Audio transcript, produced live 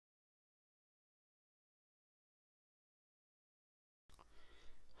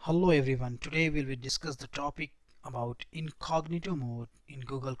Hello everyone, today we will discuss the topic about incognito mode in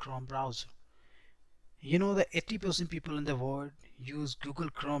Google Chrome browser. You know that 80% people in the world use Google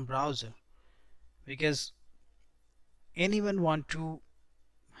Chrome browser because anyone want to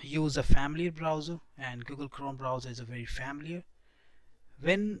use a familiar browser, and Google Chrome browser is a very familiar.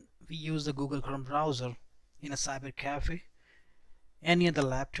 When we use the Google Chrome browser in a cyber cafe, any other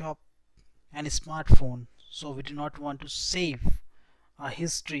laptop, any smartphone, so we do not want to save our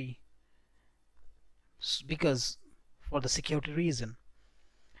history because for the security reason.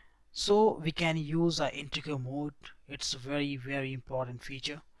 So we can use our Incognito mode. It's a very important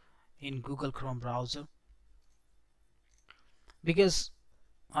feature in Google Chrome browser because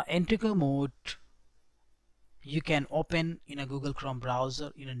Incognito mode you can open in a Google Chrome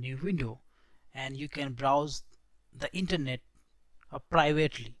browser in a new window, and you can browse the internet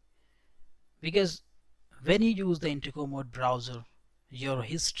privately, because when you use the Incognito mode browser, your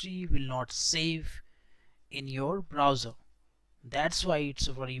history will not save in your browser. That's why it's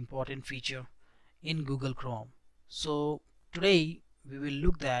a very important feature in Google Chrome. So today we will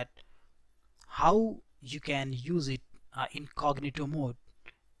look at how you can use it incognito mode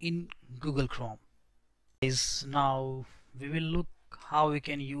in Google Chrome. Now we will look how we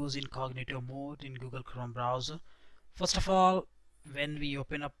can use incognito mode in Google Chrome browser. First of all, when we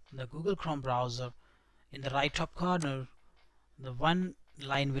open up the Google Chrome browser, in the right top corner the one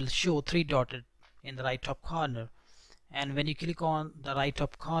line will show three dotted in the right top corner, and when you click on the right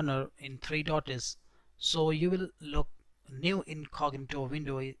top corner in three dots, so you will look new incognito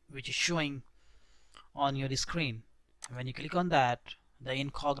window which is showing on your screen. When you click on that, the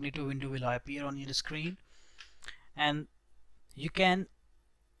incognito window will appear on your screen, and you can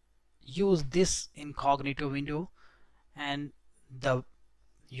use this incognito window and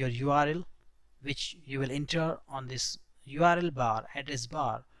your URL which you will enter on this URL bar, address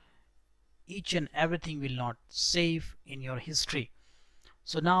bar. Each and everything will not save in your history.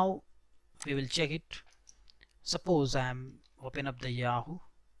 So now we will check it. Suppose I am open up the Yahoo.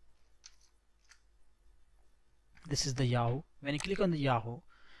 This is the Yahoo. When you click on the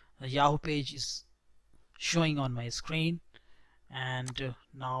Yahoo page is showing on my screen, and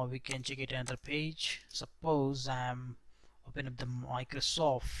now we can check it another page. Suppose I am open up the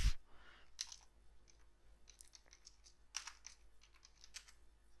Microsoft.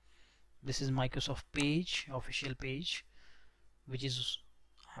 This is Microsoft page, official page, which is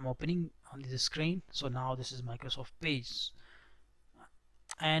I'm opening on the screen. So now this is Microsoft page,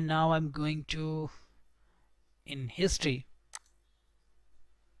 and now I'm going to in history.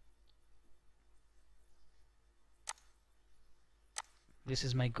 This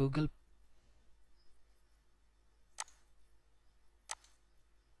is my Google,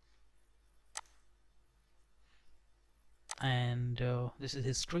 and this is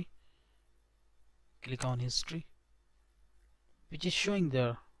history. Click on history, which is showing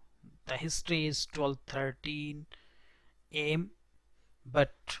there. The history is 12:13 AM,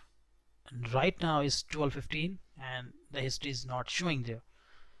 but right now is 12:15 and the history is not showing there.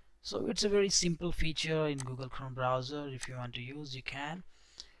 So it's a very simple feature in Google Chrome browser. If you want to use, you can,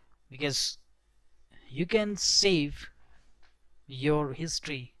 because you can save your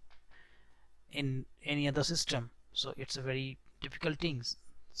history in any other system. So it's a very difficult thing.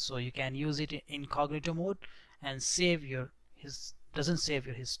 So you can use it in incognito mode and save your doesn't save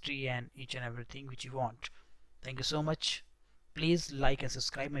your history and each and everything which you want. Thank you so much. Please like and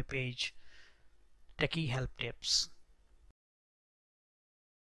subscribe my page, Techie Help Tips.